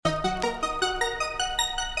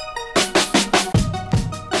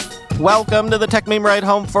Welcome to the Tech Meme Ride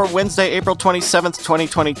Home for Wednesday, April 27th,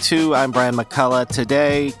 2022. I'm Brian McCullough.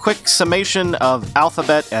 Today, quick summation of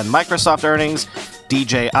Alphabet and Microsoft earnings.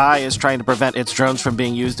 DJI is trying to prevent its drones from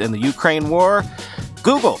being used in the Ukraine war.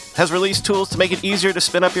 Google has released tools to make it easier to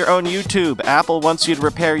spin up your own YouTube. Apple wants you to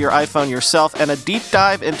repair your iPhone yourself, and a deep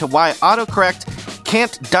dive into why autocorrect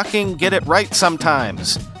can't ducking get it right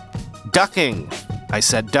sometimes. Ducking. I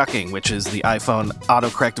said ducking, which is the iPhone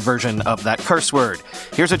autocorrect version of that curse word.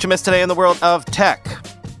 Here's what you missed today in the world of tech.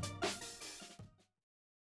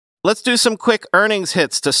 Let's do some quick earnings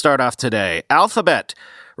hits to start off today. Alphabet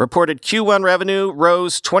reported Q1 revenue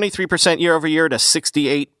rose 23% year over year to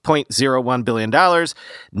 $68.01 billion.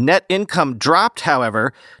 Net income dropped,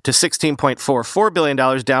 however, to $16.44 billion,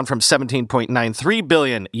 down from $17.93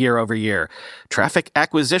 billion year over year. Traffic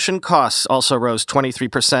acquisition costs also rose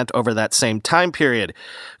 23% over that same time period.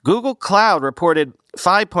 Google Cloud reported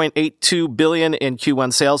 $5.82 billion in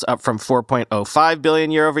Q1 sales, up from $4.05 billion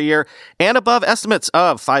year over year, and above estimates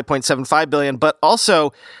of $5.75 billion, but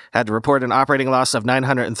also had to report an operating loss of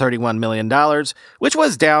 $931 million, which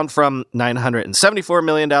was down from $974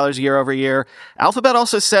 million year over year. Alphabet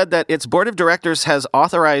also said that its board of directors has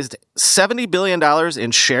authorized $70 billion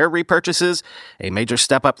in share repurchases, a major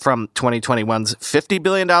step up from 2021's $50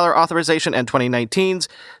 billion authorization and 2019's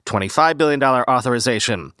 $25 billion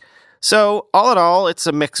authorization. So, all in all, it's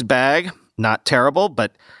a mixed bag. Not terrible,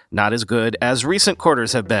 but not as good as recent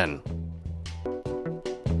quarters have been.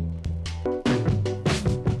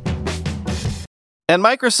 And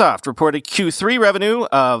Microsoft reported Q3 revenue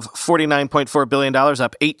of $49.4 billion,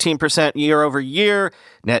 up 18% year over year.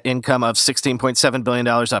 Net income of $16.7 billion,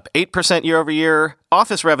 up 8% year over year.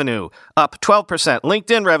 Office revenue up 12%.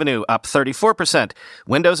 LinkedIn revenue up 34%.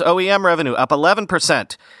 Windows OEM revenue up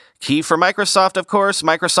 11%. Key for Microsoft, of course,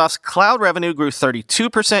 Microsoft's cloud revenue grew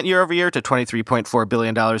 32% year over year to $23.4 billion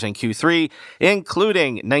in Q3,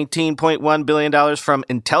 including $19.1 billion from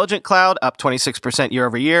Intelligent Cloud, up 26% year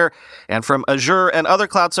over year, and from Azure and other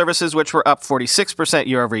cloud services, which were up 46%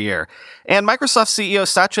 year over year. And Microsoft CEO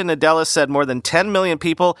Satya Nadella said more than 10 million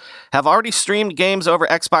people have already streamed games over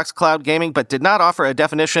Xbox Cloud Gaming, but did not offer a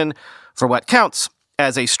definition for what counts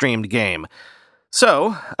as a streamed game.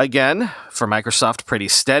 So, again, for Microsoft, pretty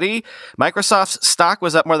steady. Microsoft's stock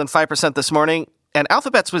was up more than 5% this morning, and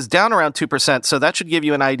Alphabet's was down around 2%, so that should give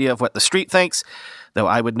you an idea of what the street thinks, though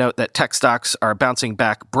I would note that tech stocks are bouncing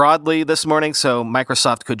back broadly this morning, so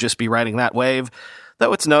Microsoft could just be riding that wave,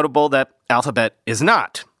 though it's notable that Alphabet is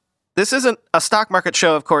not. This isn't a stock market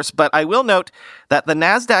show, of course, but I will note that the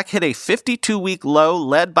NASDAQ hit a 52-week low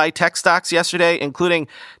led by tech stocks yesterday, including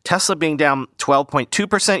Tesla being down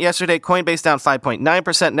 12.2% yesterday, Coinbase down 5.9%,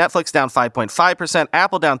 Netflix down 5.5%,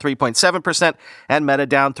 Apple down 3.7%, and Meta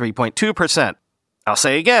down 3.2%. I'll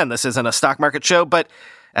say again, this isn't a stock market show, but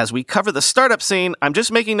as we cover the startup scene, I'm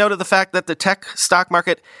just making note of the fact that the tech stock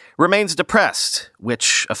market remains depressed,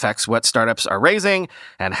 which affects what startups are raising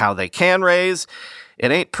and how they can raise. It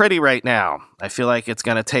ain't pretty right now. I feel like it's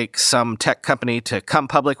going to take some tech company to come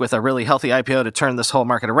public with a really healthy IPO to turn this whole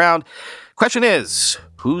market around. Question is,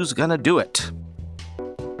 who's going to do it?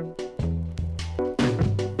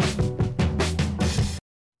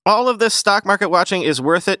 All of this stock market watching is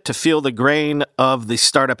worth it to feel the grain of the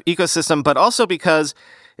startup ecosystem, but also because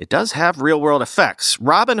it does have real-world effects.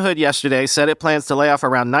 Robinhood yesterday said it plans to lay off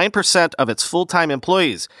around 9% of its full-time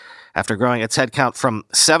employees after growing its headcount from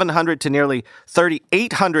 700 to nearly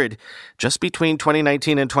 3,800 just between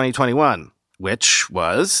 2019 and 2021, which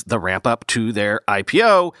was the ramp-up to their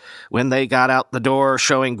IPO when they got out the door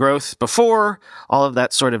showing growth before all of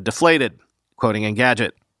that sort of deflated, quoting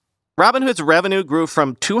Engadget. Robinhood's revenue grew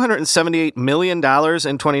from $278 million in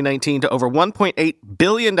 2019 to over $1.8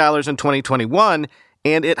 billion in 2021,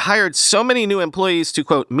 and it hired so many new employees to,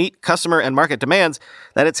 quote, meet customer and market demands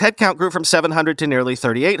that its headcount grew from 700 to nearly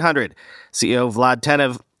 3,800. CEO Vlad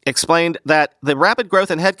Tenev explained that the rapid growth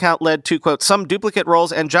in headcount led to, quote, some duplicate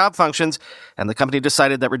roles and job functions, and the company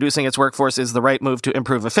decided that reducing its workforce is the right move to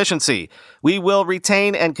improve efficiency. We will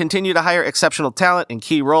retain and continue to hire exceptional talent in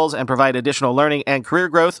key roles and provide additional learning and career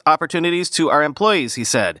growth opportunities to our employees, he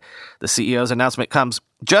said. The CEO's announcement comes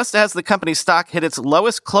just as the company's stock hit its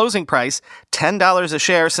lowest closing price, $10 a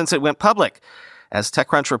share, since it went public. As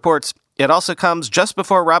TechCrunch reports, it also comes just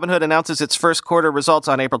before Robinhood announces its first quarter results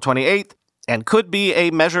on April 28th, and could be a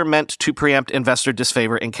measure meant to preempt investor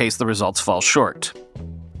disfavor in case the results fall short.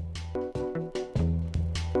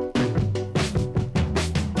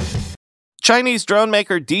 Chinese drone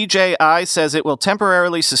maker DJI says it will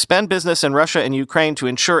temporarily suspend business in Russia and Ukraine to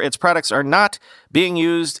ensure its products are not being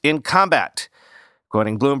used in combat.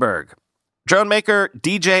 Quoting Bloomberg, Drone maker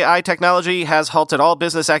DJI Technology has halted all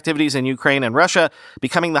business activities in Ukraine and Russia,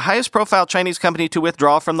 becoming the highest-profile Chinese company to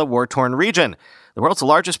withdraw from the war-torn region. The world's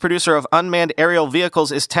largest producer of unmanned aerial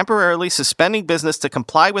vehicles is temporarily suspending business to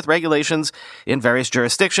comply with regulations in various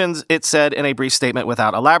jurisdictions, it said in a brief statement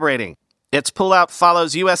without elaborating. Its pullout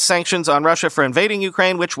follows U.S. sanctions on Russia for invading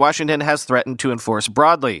Ukraine, which Washington has threatened to enforce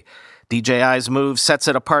broadly. DJI's move sets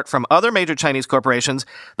it apart from other major Chinese corporations.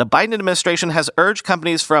 The Biden administration has urged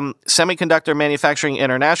companies from Semiconductor Manufacturing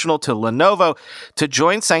International to Lenovo to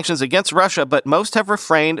join sanctions against Russia, but most have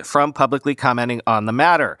refrained from publicly commenting on the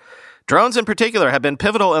matter. Drones in particular have been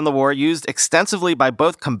pivotal in the war, used extensively by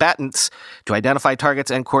both combatants to identify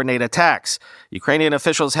targets and coordinate attacks. Ukrainian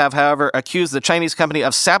officials have, however, accused the Chinese company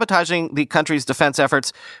of sabotaging the country's defense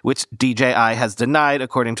efforts, which DJI has denied,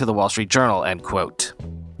 according to the Wall Street Journal, end quote.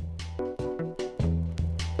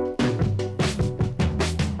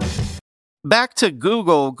 Back to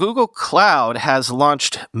Google. Google Cloud has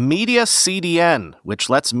launched Media CDN, which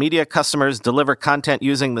lets media customers deliver content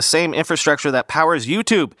using the same infrastructure that powers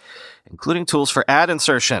YouTube, including tools for ad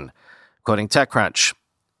insertion. Quoting TechCrunch,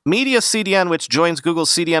 Media CDN, which joins Google's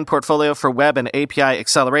CDN portfolio for web and API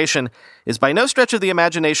acceleration, is by no stretch of the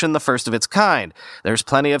imagination the first of its kind. There's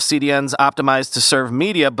plenty of CDNs optimized to serve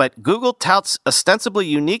media, but Google touts ostensibly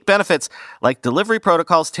unique benefits like delivery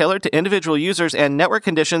protocols tailored to individual users and network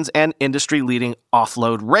conditions and industry-leading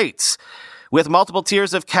offload rates. With multiple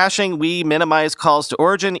tiers of caching, we minimize calls to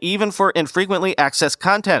origin even for infrequently accessed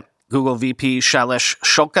content. Google VP Shailesh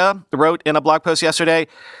Shukla wrote in a blog post yesterday,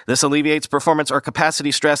 this alleviates performance or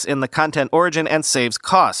capacity stress in the content origin and saves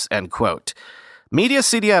costs, end quote. Media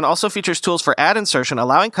CDN also features tools for ad insertion,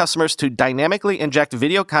 allowing customers to dynamically inject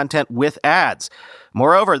video content with ads.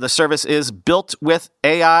 Moreover, the service is built with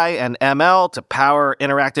AI and ML to power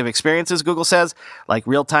interactive experiences, Google says, like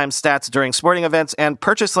real-time stats during sporting events and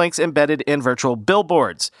purchase links embedded in virtual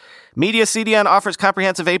billboards. Media CDN offers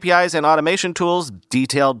comprehensive APIs and automation tools,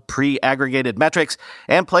 detailed pre-aggregated metrics,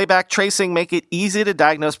 and playback tracing make it easy to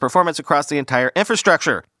diagnose performance across the entire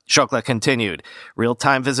infrastructure. Shukla continued.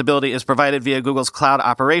 Real-time visibility is provided via Google's Cloud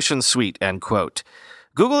Operations Suite, end quote.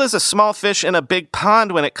 Google is a small fish in a big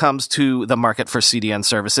pond when it comes to the market for CDN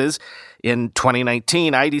services. In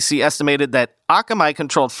 2019, IDC estimated that Akamai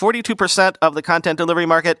controlled 42% of the content delivery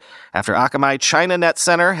market, after Akamai China Net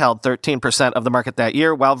Center held 13% of the market that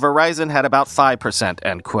year, while Verizon had about 5%,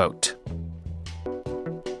 end quote.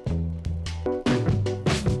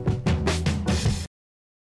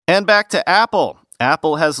 And back to Apple.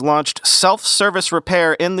 Apple has launched self-service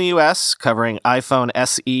repair in the U.S., covering iPhone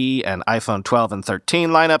SE and iPhone 12 and 13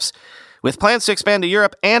 lineups, with plans to expand to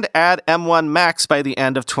Europe and add M1 Max by the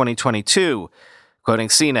end of 2022. Quoting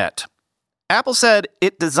CNET, Apple said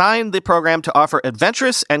it designed the program to offer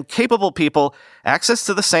adventurous and capable people access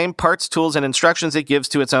to the same parts, tools, and instructions it gives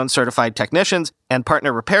to its own certified technicians and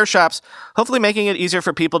partner repair shops, hopefully making it easier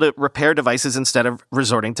for people to repair devices instead of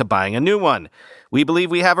resorting to buying a new one. We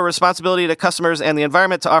believe we have a responsibility to customers and the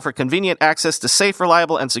environment to offer convenient access to safe,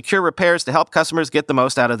 reliable, and secure repairs to help customers get the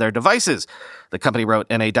most out of their devices, the company wrote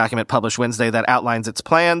in a document published Wednesday that outlines its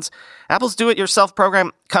plans. Apple's Do-It-Yourself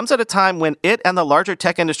program comes at a time when it and the larger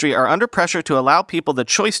tech industry are under pressure to allow people the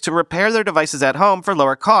choice to repair their devices at home for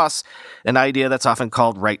lower costs, an idea that's often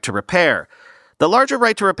called right to repair. The larger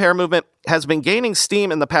right to repair movement has been gaining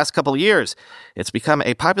steam in the past couple of years. It's become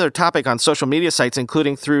a popular topic on social media sites,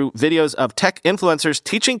 including through videos of tech influencers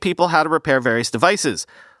teaching people how to repair various devices.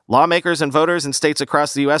 Lawmakers and voters in states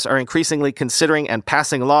across the U.S. are increasingly considering and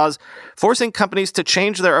passing laws, forcing companies to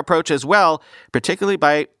change their approach as well, particularly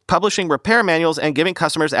by publishing repair manuals and giving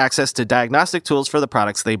customers access to diagnostic tools for the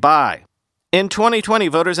products they buy. In 2020,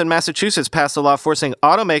 voters in Massachusetts passed a law forcing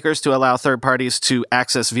automakers to allow third parties to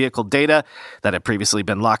access vehicle data that had previously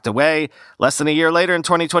been locked away. Less than a year later, in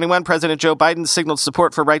 2021, President Joe Biden signaled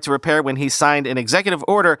support for right to repair when he signed an executive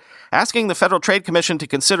order asking the Federal Trade Commission to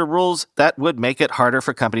consider rules that would make it harder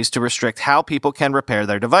for companies to restrict how people can repair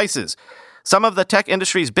their devices. Some of the tech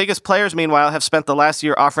industry's biggest players, meanwhile, have spent the last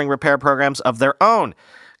year offering repair programs of their own.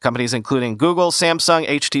 Companies including Google, Samsung,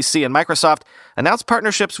 HTC, and Microsoft announced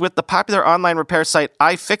partnerships with the popular online repair site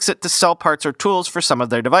iFixit to sell parts or tools for some of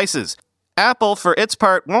their devices. Apple, for its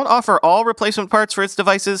part, won't offer all replacement parts for its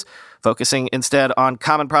devices, focusing instead on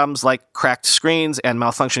common problems like cracked screens and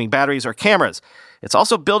malfunctioning batteries or cameras. It's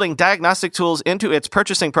also building diagnostic tools into its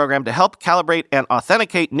purchasing program to help calibrate and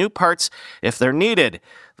authenticate new parts if they're needed.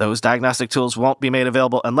 Those diagnostic tools won't be made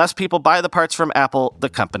available unless people buy the parts from Apple, the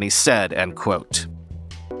company said, end quote.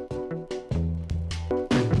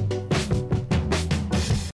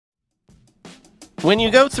 When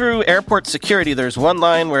you go through airport security, there's one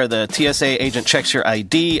line where the TSA agent checks your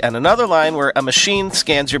ID and another line where a machine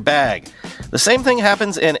scans your bag. The same thing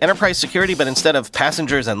happens in enterprise security, but instead of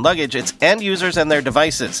passengers and luggage, it's end users and their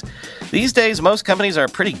devices. These days, most companies are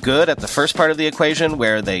pretty good at the first part of the equation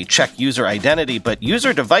where they check user identity, but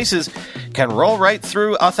user devices can roll right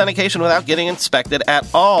through authentication without getting inspected at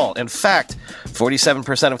all. In fact,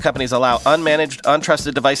 47% of companies allow unmanaged,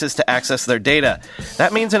 untrusted devices to access their data.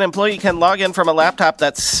 That means an employee can log in from a laptop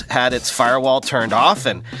that's had its firewall turned off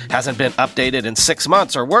and hasn't been updated in 6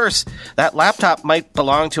 months, or worse, that laptop might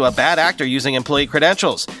belong to a bad actor using employee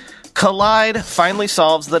credentials. Kolide finally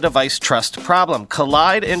solves the device trust problem.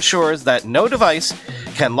 Kolide ensures that no device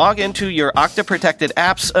can log into your Okta-protected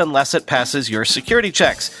apps unless it passes your security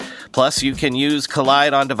checks. Plus, you can use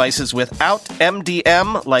Kolide on devices without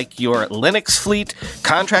MDM, like your Linux fleet,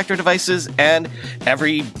 contractor devices, and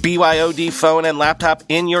every BYOD phone and laptop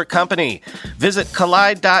in your company. Visit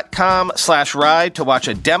Kolide.com/ride to watch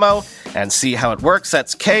a demo and see how it works.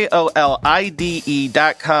 That's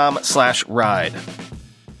KOLIDE.com/ride.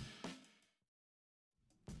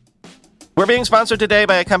 We're being sponsored today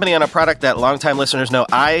by a company on a product that longtime listeners know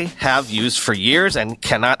I have used for years and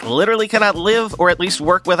cannot live or at least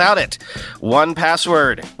work without it.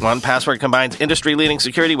 1Password. 1Password combines industry-leading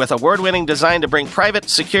security with award-winning design to bring private,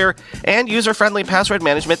 secure, and user-friendly password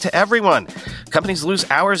management to everyone. Companies lose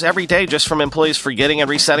hours every day just from employees forgetting and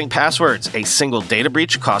resetting passwords. A single data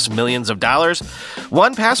breach costs millions of dollars.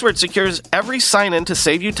 1Password secures every sign-in to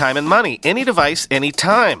save you time and money. Any device,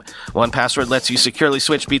 anytime. 1Password lets you securely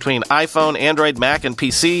switch between iPhone, Android, Mac, and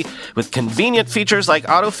PC with convenient features like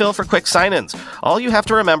autofill for quick sign-ins. All you have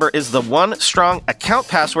to remember is the one strong account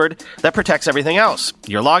password that protects everything else.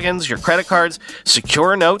 Your logins, your credit cards,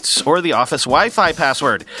 secure notes, or the office Wi-Fi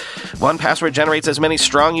password. 1Password generates as many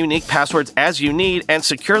strong, unique passwords as you need and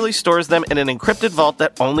securely stores them in an encrypted vault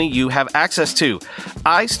that only you have access to.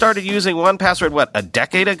 I started using 1Password, a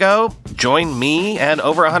decade ago? Join me and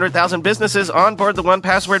over 100,000 businesses on board the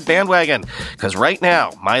 1Password bandwagon. Because right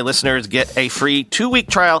now, my listeners get a free 2-week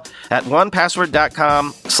trial at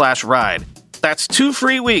onepassword.com/ride. That's 2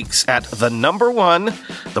 free weeks at the number 1,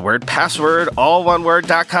 the word password, all one word,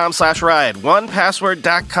 .com/ride.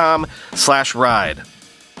 onepassword.com/ride.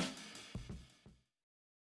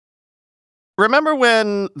 Remember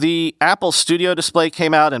when the Apple Studio display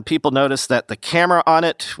came out and people noticed that the camera on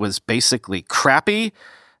it was basically crappy?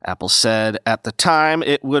 Apple said at the time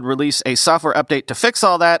it would release a software update to fix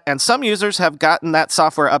all that, and some users have gotten that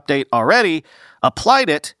software update already, applied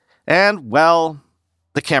it, and, well,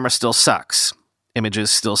 the camera still sucks. Images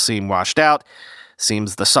still seem washed out.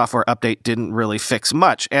 Seems the software update didn't really fix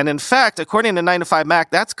much. And in fact, according to 9to5Mac,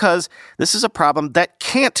 that's because this is a problem that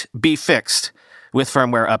can't be fixed with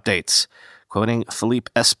firmware updates. Quoting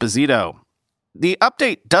Philippe Esposito, the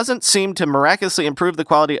update doesn't seem to miraculously improve the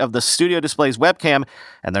quality of the Studio Display's webcam,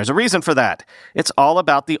 and there's a reason for that. It's all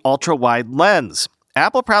about the ultra-wide lens.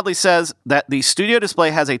 Apple proudly says that the Studio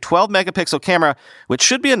Display has a 12-megapixel camera, which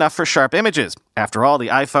should be enough for sharp images. After all, the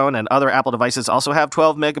iPhone and other Apple devices also have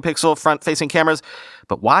 12-megapixel front-facing cameras.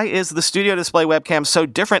 But why is the Studio Display webcam so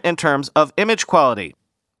different in terms of image quality?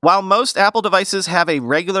 While most Apple devices have a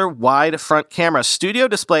regular wide front camera, Studio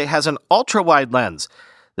Display has an ultra-wide lens.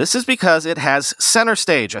 This is because it has Center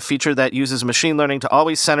Stage, a feature that uses machine learning to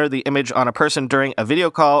always center the image on a person during a video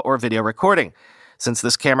call or video recording. Since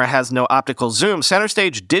this camera has no optical zoom, Center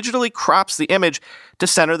Stage digitally crops the image to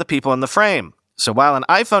center the people in the frame. So while an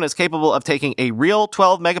iPhone is capable of taking a real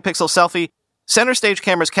 12-megapixel selfie, Center Stage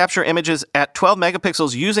cameras capture images at 12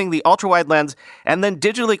 megapixels using the ultra-wide lens and then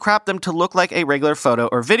digitally crop them to look like a regular photo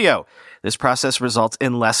or video. This process results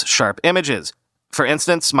in less sharp images. For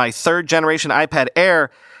instance, my third-generation iPad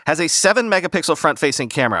Air has a 7-megapixel front-facing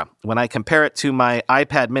camera. When I compare it to my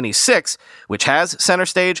iPad Mini 6, which has Center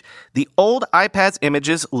Stage, the old iPad's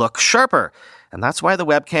images look sharper. And that's why the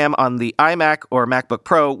webcam on the iMac or MacBook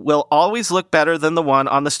Pro will always look better than the one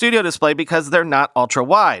on the Studio Display because they're not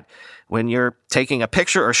ultra-wide. When you're taking a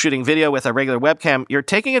picture or shooting video with a regular webcam, you're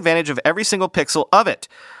taking advantage of every single pixel of it.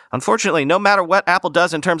 Unfortunately, no matter what Apple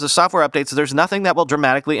does in terms of software updates, there's nothing that will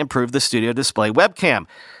dramatically improve the Studio Display webcam.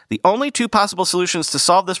 The only 2 possible solutions to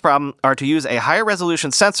solve this problem are to use a higher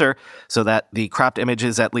resolution sensor so that the cropped image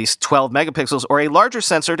is at least 12 megapixels, or a larger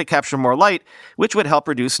sensor to capture more light, which would help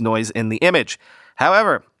reduce noise in the image.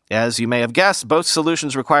 However, as you may have guessed, both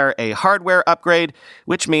solutions require a hardware upgrade,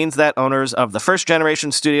 which means that owners of the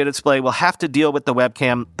first-generation Studio Display will have to deal with the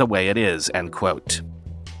webcam the way it is, end quote.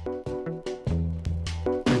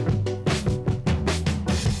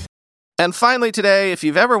 And finally today, if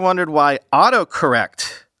you've ever wondered why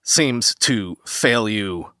autocorrect seems to fail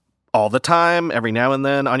you all the time, every now and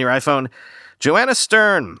then on your iPhone? Joanna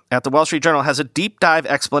Stern at the Wall Street Journal has a deep dive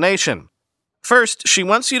explanation. First, she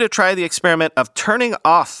wants you to try the experiment of turning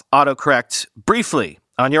off autocorrect briefly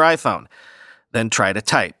on your iPhone. Then try to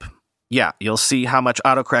type. Yeah, you'll see how much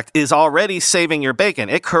autocorrect is already saving your bacon.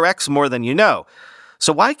 It corrects more than you know.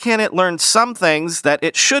 So why can't it learn some things that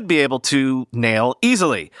it should be able to nail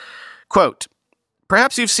easily? Quote,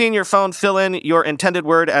 perhaps you've seen your phone fill in your intended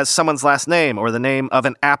word as someone's last name or the name of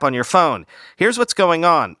an app on your phone. Here's what's going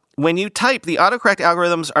on. When you type, the autocorrect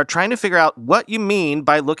algorithms are trying to figure out what you mean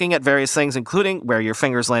by looking at various things, including where your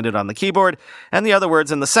fingers landed on the keyboard and the other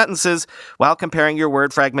words in the sentences, while comparing your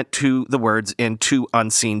word fragment to the words in two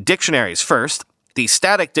unseen dictionaries. First, the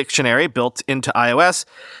static dictionary built into iOS.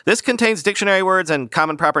 This contains dictionary words and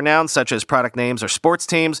common proper nouns such as product names or sports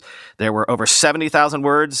teams. There were over 70,000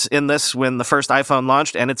 words in this when the first iPhone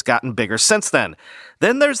launched, and it's gotten bigger since then.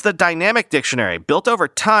 Then there's the dynamic dictionary, built over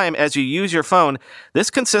time as you use your phone. This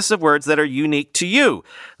consists of words that are unique to you.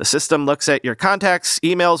 The system looks at your contacts,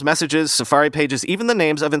 emails, messages, Safari pages, even the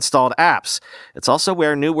names of installed apps. It's also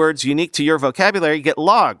where new words unique to your vocabulary get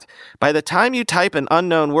logged. By the time you type an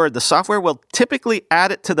unknown word, the software will typically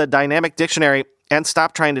add it to the dynamic dictionary and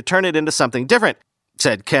stop trying to turn it into something different,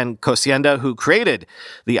 said Ken Kosienda, who created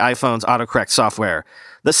the iPhone's autocorrect software.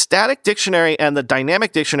 The static dictionary and the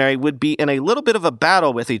dynamic dictionary would be in a little bit of a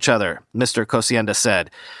battle with each other, Mr. Kosienda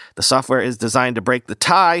said. The software is designed to break the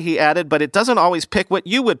tie, he added, but it doesn't always pick what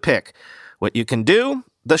you would pick. What you can do?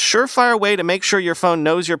 The surefire way to make sure your phone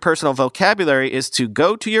knows your personal vocabulary is to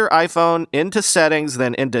go to your iPhone, into Settings,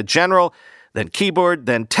 then into General, then Keyboard,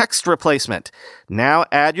 then Text Replacement. Now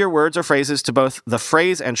add your words or phrases to both the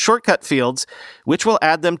phrase and shortcut fields, which will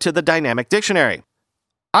add them to the dynamic dictionary.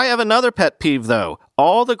 I have another pet peeve, though.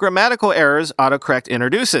 All the grammatical errors autocorrect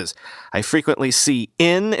introduces. I frequently see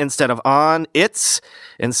in instead of on, it's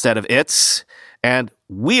instead of its, and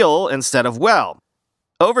wheel instead of well.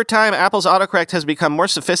 Over time, Apple's autocorrect has become more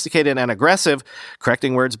sophisticated and aggressive,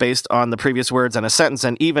 correcting words based on the previous words in a sentence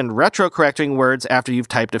and even retro-correcting words after you've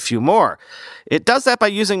typed a few more. It does that by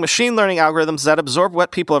using machine learning algorithms that absorb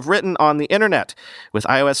what people have written on the internet. With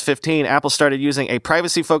iOS 15, Apple started using a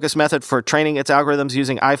privacy-focused method for training its algorithms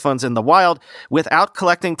using iPhones in the wild without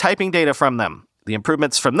collecting typing data from them. The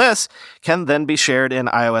improvements from this can then be shared in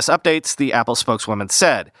iOS updates, the Apple spokeswoman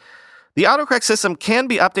said. The autocorrect system can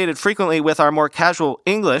be updated frequently with our more casual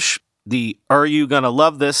English, the "are you gonna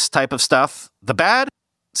love this" type of stuff. The bad?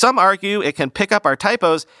 Some argue it can pick up our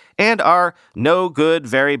typos and our no good,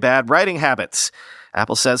 very bad writing habits.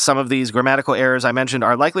 Apple says some of these grammatical errors I mentioned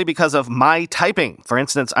are likely because of my typing. For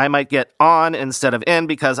instance, I might get on instead of in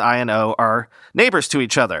because I and O are neighbors to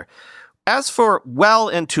each other. As for well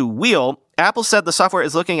into wheel, Apple said the software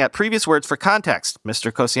is looking at previous words for context.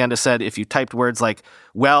 Mr. Kosienda said if you typed words like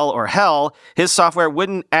well or hell, his software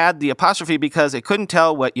wouldn't add the apostrophe because it couldn't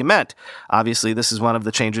tell what you meant. Obviously, this is one of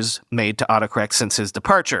the changes made to autocorrect since his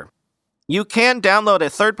departure. You can download a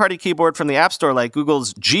third-party keyboard from the App Store like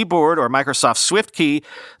Google's Gboard or Microsoft's SwiftKey,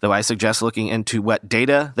 though I suggest looking into what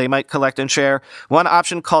data they might collect and share. One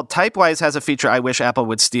option called Typewise has a feature I wish Apple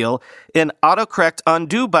would steal, an autocorrect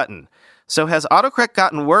undo button. So has autocorrect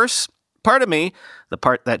gotten worse? Part of me, the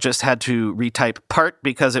part that just had to retype part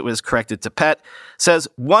because it was corrected to pet, says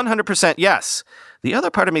 100% yes. The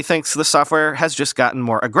other part of me thinks the software has just gotten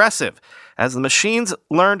more aggressive. As the machines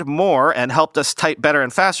learned more and helped us type better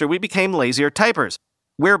and faster, we became lazier typers.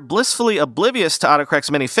 We're blissfully oblivious to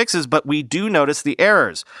autocorrect's many fixes, but we do notice the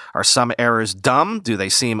errors. Are some errors dumb? Do they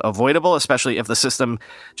seem avoidable, especially if the system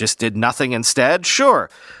just did nothing instead?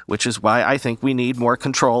 Sure, which is why I think we need more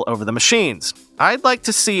control over the machines. I'd like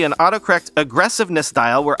to see an autocorrect aggressiveness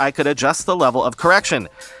dial where I could adjust the level of correction.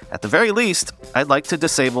 At the very least, I'd like to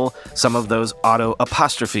disable some of those auto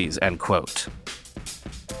apostrophes, end quote.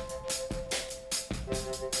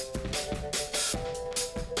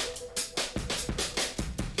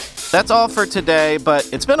 That's all for today, but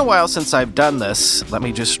it's been a while since I've done this. Let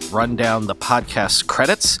me just run down the podcast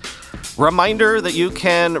credits. Reminder that you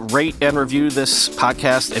can rate and review this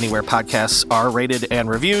podcast anywhere podcasts are rated and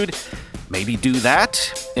reviewed. Maybe do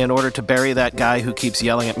that in order to bury that guy who keeps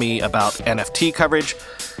yelling at me about NFT coverage.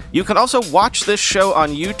 You can also watch this show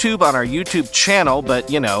on YouTube on our YouTube channel, but,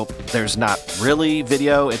 there's not really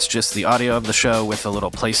video. It's just the audio of the show with a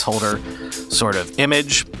little placeholder sort of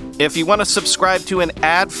image. If you want to subscribe to an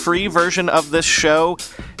ad-free version of this show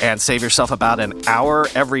and save yourself about an hour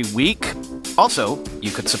every week, also,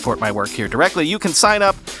 you could support my work here directly. You can sign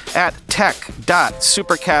up at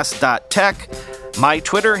tech.supercast.tech. My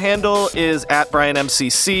Twitter handle is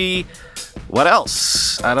 @BrianMCC. What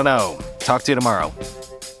else? I don't know. Talk to you tomorrow.